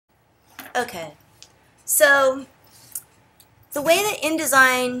Okay, so the way that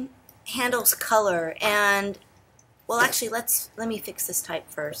InDesign handles color, and well, actually, let me fix this type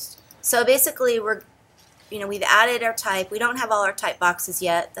first. So basically, we've added our type. We don't have all our type boxes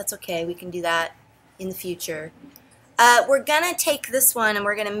yet. That's okay. We can do that in the future. We're gonna take this one and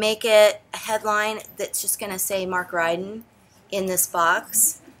we're gonna make it a headline that's just gonna say Mark Ryden in this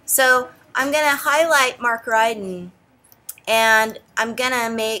box. So I'm gonna highlight Mark Ryden, and I'm gonna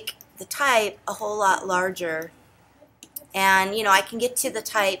make the type a whole lot larger. And I can get to the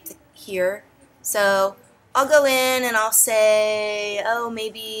type here. So I'll go in and I'll say, oh,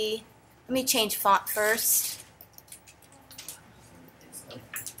 maybe let me change font first.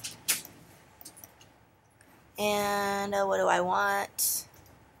 And what do I want?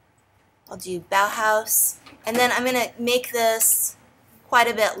 I'll do Bauhaus. And then I'm going to make this quite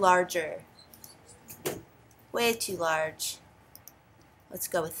a bit larger. Way too large. Let's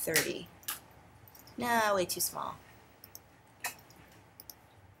go with 30. No, way too small.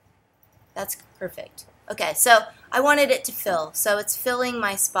 That's perfect. Okay, so I wanted it to fill. So it's filling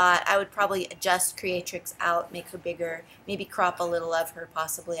my spot. I would probably adjust Creatrix out, make her bigger, maybe crop a little of her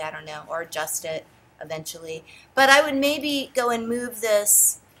possibly, I don't know, or adjust it eventually. But I would maybe go and move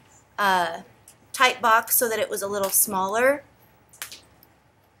this type box so that it was a little smaller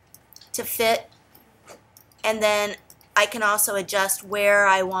to fit. And then I can also adjust where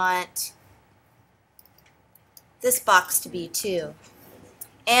I want this box to be too.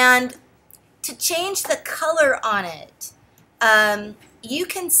 And to change the color on it, you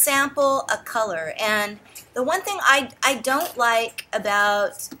can sample a color. And the one thing I don't like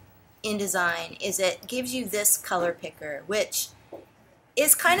about InDesign is it gives you this color picker, which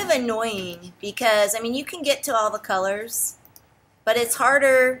is kind of annoying because, I mean, you can get to all the colors, but it's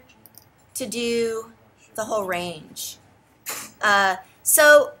harder to do the whole range.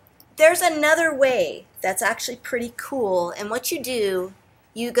 So there's another way that's actually pretty cool, and what you do,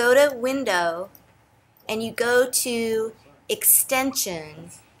 you go to Window and you go to Extension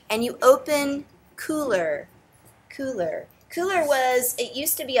and you open Cooler. Cooler was, it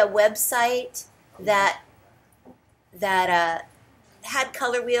used to be a website that had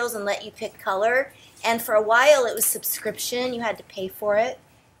color wheels and let you pick color, and for a while it was subscription, you had to pay for it.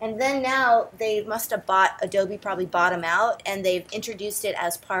 And then now they must have Adobe probably bought them out, and they've introduced it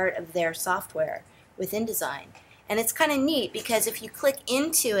as part of their software with InDesign. And it's kind of neat because if you click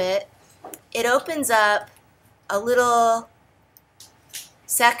into it, it opens up a little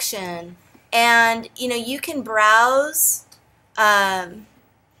section, and you can browse.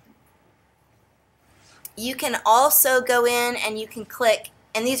 You can also go in and you can click,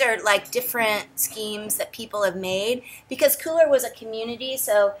 and these are like different schemes that people have made, because Cooler was a community,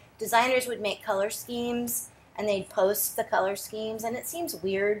 so designers would make color schemes and they'd post the color schemes, and it seems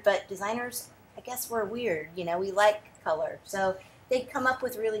weird, but designers, I guess, we're weird, we like color, so they'd come up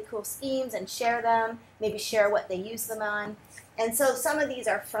with really cool schemes and share them, maybe share what they use them on. And so some of these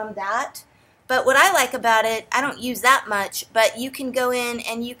are from that. But what I like about it, I don't use that much, but you can go in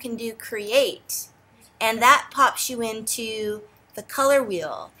and you can do Create, and that pops you into the color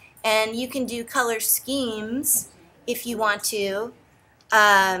wheel, and you can do color schemes if you want to,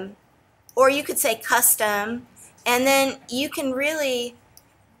 or you could say custom, and then you can really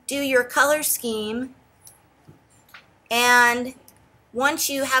do your color scheme, and once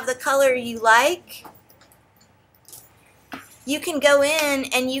you have the color you like, you can go in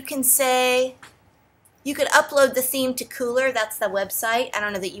and you can say, you could upload the theme to Cooler, that's the website. I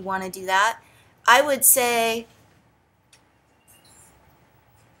don't know that you want to do that. I would say,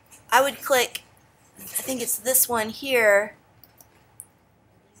 I would click, I think it's this one here.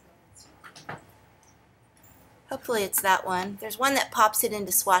 Hopefully it's that one. There's one that pops it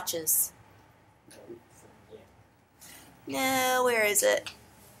into swatches. No, where is it?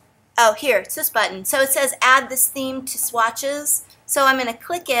 Oh, here, it's this button. So it says add this theme to swatches. So I'm going to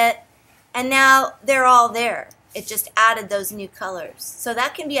click it, and now they're all there. It just added those new colors. So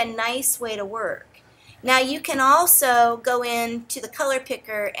that can be a nice way to work. Now you can also go into the color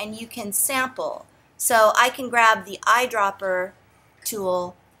picker and you can sample. So I can grab the eyedropper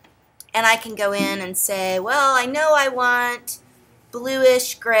tool and I can go in and say, well, I know I want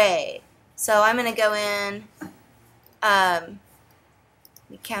bluish gray. So I'm going to go in,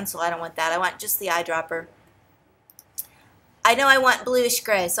 cancel, I don't want that. I want just the eyedropper. I know I want bluish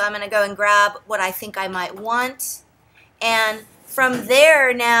gray, so I'm going to go and grab what I think I might want. And from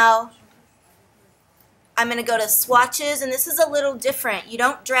there now, I'm going to go to swatches, and this is a little different. You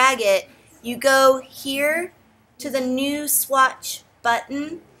don't drag it. You go here to the new swatch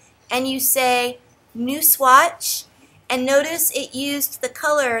button, and you say new swatch, And notice it used the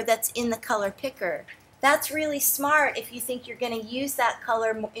color that's in the color picker. That's really smart if you think you're going to use that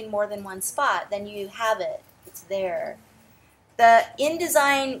color in more than one spot. Then you have it. It's there. The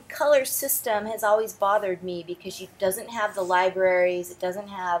InDesign color system has always bothered me because it doesn't have the libraries, it doesn't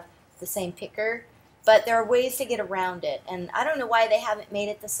have the same picker, but there are ways to get around it. And I don't know why they haven't made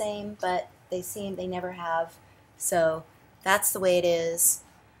it the same, but they never have. So that's the way it is.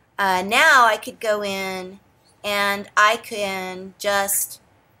 Now I could go in and I can just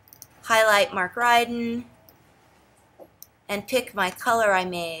highlight Mark Ryden and pick my color I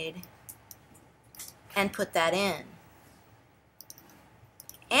made and put that in.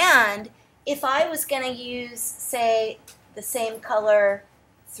 And if I was going to use, say, the same color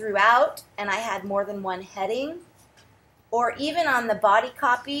throughout and I had more than one heading, or even on the body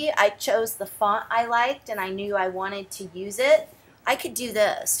copy I chose the font I liked and I knew I wanted to use it, I could do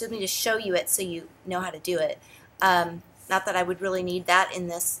this. Let me just show you it so you know how to do it. Not that I would really need that in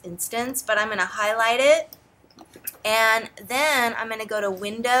this instance, but I'm going to highlight it, and then I'm going to go to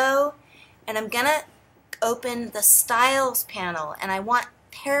Window, and I'm going to open the Styles panel, and I want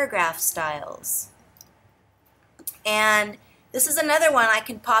paragraph styles. And this is another one I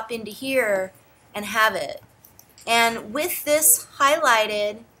can pop into here and have it. And with this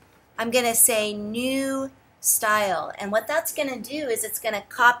highlighted, I'm going to say New Style. And what that's going to do is it's going to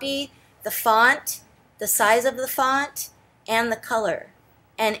copy the font, the size of the font, and the color.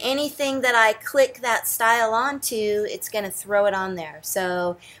 And anything that I click that style onto, it's going to throw it on there.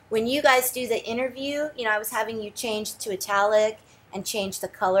 So when you guys do the interview, you know, I was having you change to italic and change the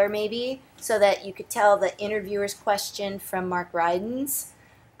color maybe so that you could tell the interviewer's question from Mark Ryden's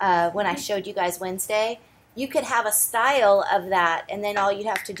when I showed you guys Wednesday. You could have a style of that, and then all you'd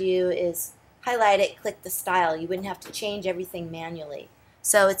have to do is highlight it, click the style. You wouldn't have to change everything manually.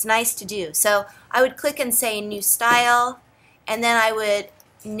 So it's nice to do. So I would click and say New Style, and then I would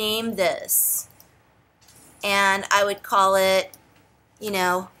name this. And I would call it, you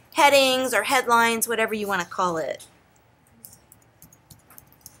know, headings or headlines, whatever you want to call it.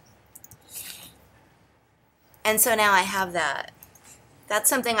 And so now I have that. That's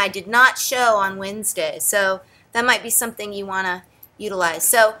something I did not show on Wednesday. So that might be something you want to utilize.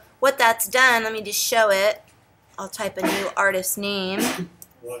 So what that's done, let me just show it. I'll type a new artist name.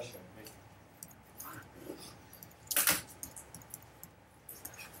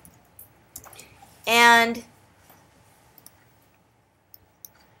 And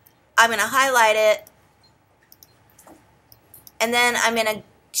I'm going to highlight it. And then I'm going to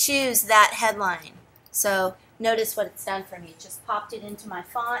choose that headline. So notice what it's done for me. It just popped it into my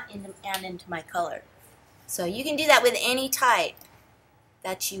font and into my color. So you can do that with any type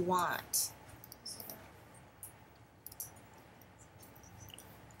that you want.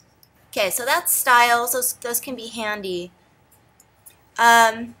 Okay, so that's styles. Those can be handy.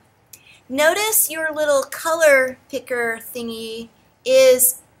 Notice your little color picker thingy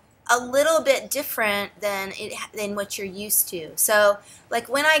is a little bit different than what you're used to. So like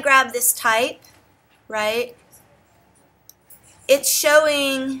when I grab this type, right, it's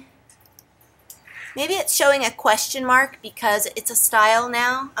showing, maybe it's showing a question mark because it's a style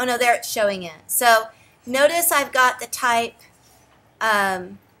now. Oh no, there it's showing it. So notice I've got the type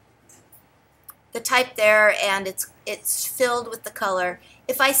there, and it's filled with the color.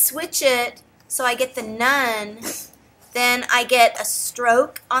 If I switch it so I get the none, then I get a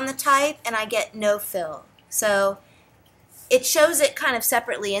stroke on the type and I get no fill. So it shows it kind of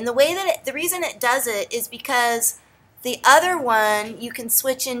separately, and the way that the reason it does it is because the other one you can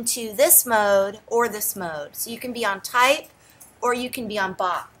switch into this mode or this mode. So you can be on type or you can be on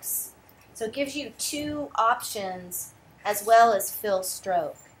box. So it gives you two options as well as fill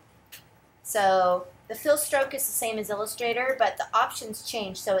stroke. So the fill stroke is the same as Illustrator, but the options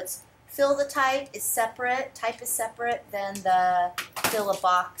change. So it's fill the type is separate than the fill a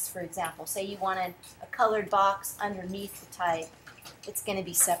box, for example. Say you wanted a colored box underneath the type, it's going to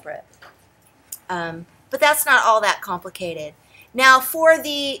be separate. But that's not all that complicated. Now for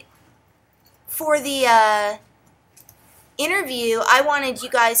the interview, I wanted you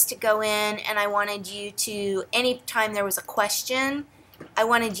guys to go in and I wanted you to, anytime there was a question, I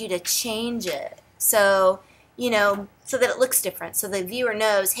wanted you to change it. So, you know, so that it looks different. So the viewer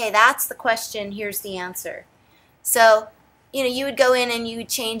knows, hey, that's the question, here's the answer. So, you know, you would go in and you would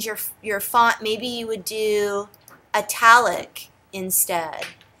change your font. Maybe you would do italic instead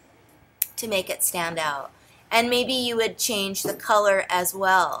to make it stand out. And maybe you would change the color as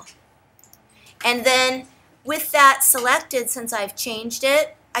well. And then with that selected, since I've changed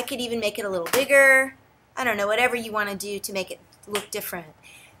it, I could even make it a little bigger. I don't know, whatever you want to do to make it look different.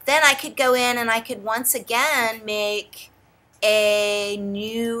 Then I could go in and I could once again make a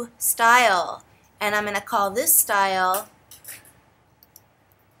new style. And I'm going to call this style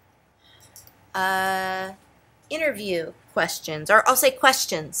interview questions, or I'll say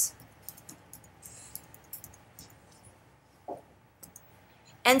questions.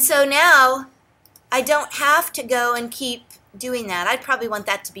 And so now I don't have to go and keep doing that. I'd probably want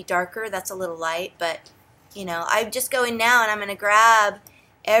that to be darker. That's a little light, but you know, I just go in now and I'm going to grab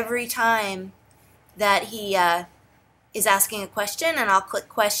every time that he is asking a question, and I'll click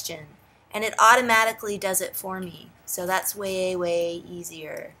question, and it automatically does it for me. So that's way, way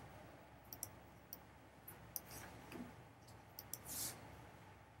easier.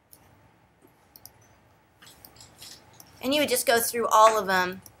 And you would just go through all of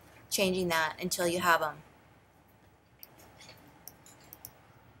them, changing that until you have them.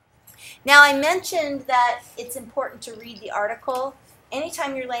 Now I mentioned that it's important to read the article.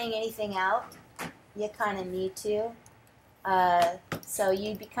 Anytime you're laying anything out, you kind of need to. So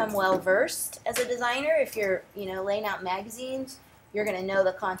you become well versed as a designer. If you're laying out magazines, you're going to know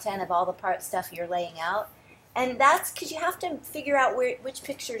the content of all the stuff you're laying out. And that's because you have to figure out which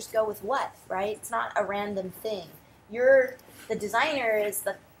pictures go with what, right? It's not a random thing. The designer is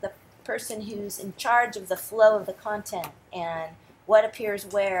the person who's in charge of the flow of the content and what appears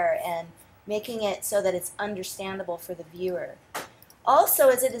where, and making it so that it's understandable for the viewer. Also,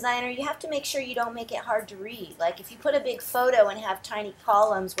 as a designer, you have to make sure you don't make it hard to read. Like if you put a big photo and have tiny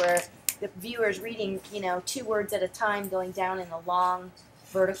columns where the viewer's reading, 2 words at a time going down in the long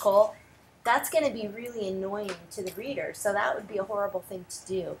vertical, that's going to be really annoying to the reader. So that would be a horrible thing to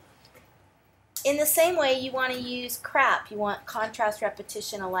do. In the same way, you want to use CRAP. You want contrast,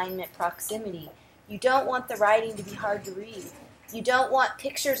 repetition, alignment, proximity. You don't want the writing to be hard to read. You don't want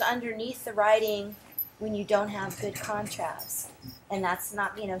pictures underneath the writing when you don't have good contrast. And that's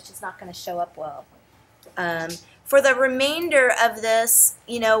not, it's just not going to show up well. For the remainder of this,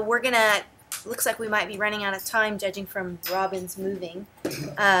 we're going to, looks like we might be running out of time judging from Robin's moving.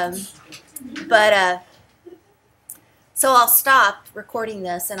 So I'll stop recording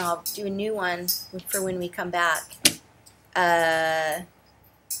this and I'll do a new one for when we come back.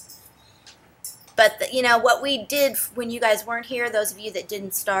 But what we did when you guys weren't here, those of you that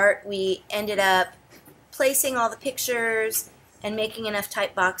didn't start, we ended up placing all the pictures and making enough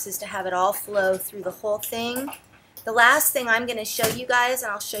type boxes to have it all flow through the whole thing. The last thing I'm going to show you guys,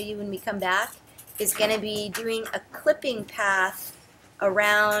 and I'll show you when we come back, is going to be doing a clipping path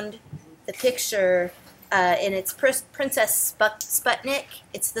around the picture. And it's Princess Sputnik.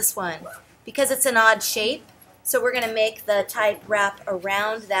 It's this one. Because it's an odd shape, so we're going to make the type wrap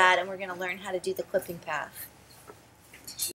around that, and we're going to learn how to do the clipping path.